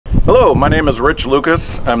Hello, my name is Rich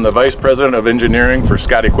Lucas. I'm the Vice President of Engineering for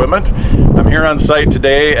Scott Equipment. I'm here on site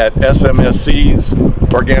today at SMSC's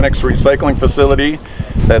Organics Recycling Facility.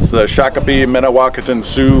 That's the Shakopee, Minnewacan,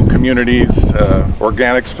 Sioux Communities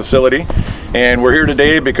Organics Facility. And we're here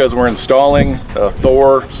today because we're installing a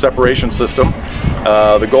Thor separation system.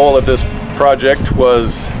 The goal of this project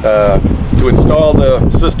was to install the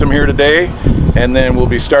system here today, and then we'll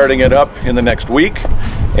be starting it up in the next week.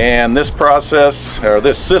 And this process, or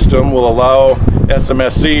this system, will allow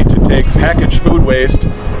SMSC to take packaged food waste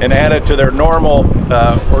and add it to their normal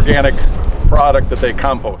organic product that they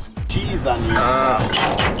compost. Cheese on you.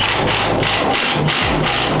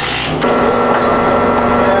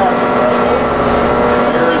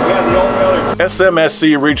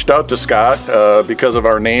 SMSC reached out to Scott because of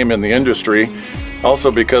our name in the industry, also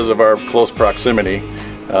because of our close proximity,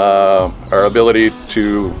 our ability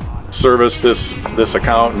to service this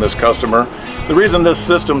account and this customer. The reason this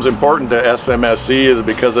system is important to SMSC is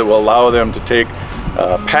because it will allow them to take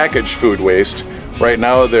packaged food waste. Right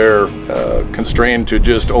now they're constrained to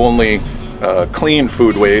just only clean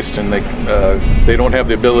food waste, and they don't have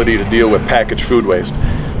the ability to deal with packaged food waste.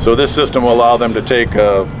 So this system will allow them to take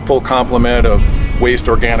a full complement of waste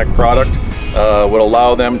organic product, will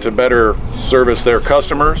allow them to better service their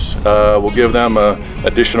customers, will give them an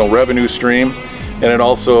additional revenue stream, and it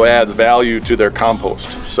also adds value to their compost.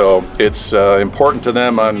 So it's important to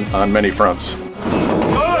them on many fronts.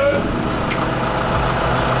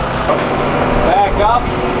 Back up.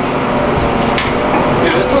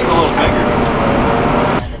 Yeah, this looks a little bigger.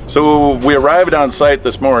 So we arrived on site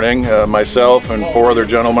this morning, myself and 4 other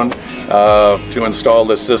gentlemen, to install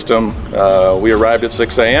this system. We arrived at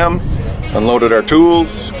 6 a.m., unloaded our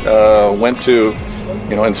tools, went to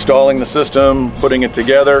installing the system, putting it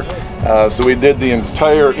together. So we did the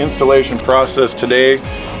entire installation process today.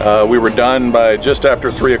 We were done by just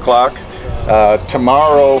after 3 o'clock.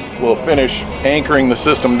 Tomorrow we'll finish anchoring the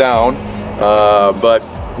system down, but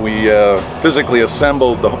we physically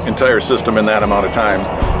assembled the entire system in that amount of time.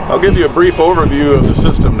 I'll give you a brief overview of the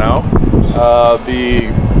system now. The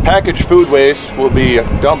packaged food waste will be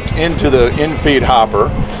dumped into the in-feed hopper.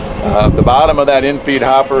 The bottom of that in-feed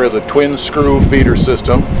hopper is a twin screw feeder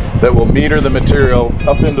system that will meter the material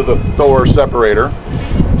up into the Thor separator.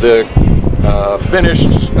 The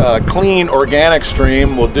finished clean organic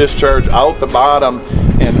stream will discharge out the bottom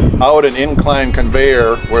and out an incline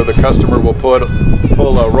conveyor where the customer will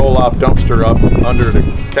pull a roll-off dumpster up under to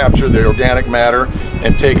capture the organic matter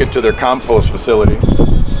and take it to their compost facility.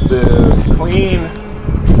 The clean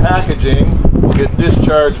packaging will get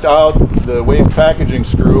discharged out the waste packaging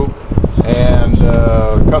screw, and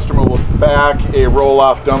the customer will back a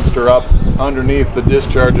roll-off dumpster up underneath the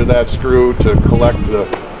discharge of that screw to collect the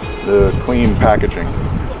clean packaging.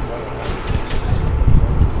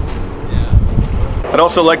 I'd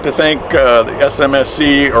also like to thank the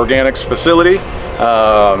SMSC Organics facility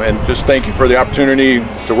and just thank you for the opportunity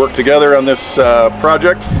to work together on this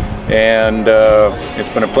project. And it's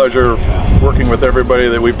been a pleasure working with everybody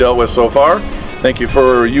that we've dealt with so far. Thank you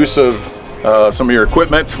for use of some of your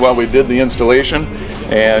equipment while we did the installation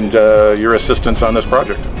and your assistance on this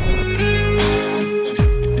project.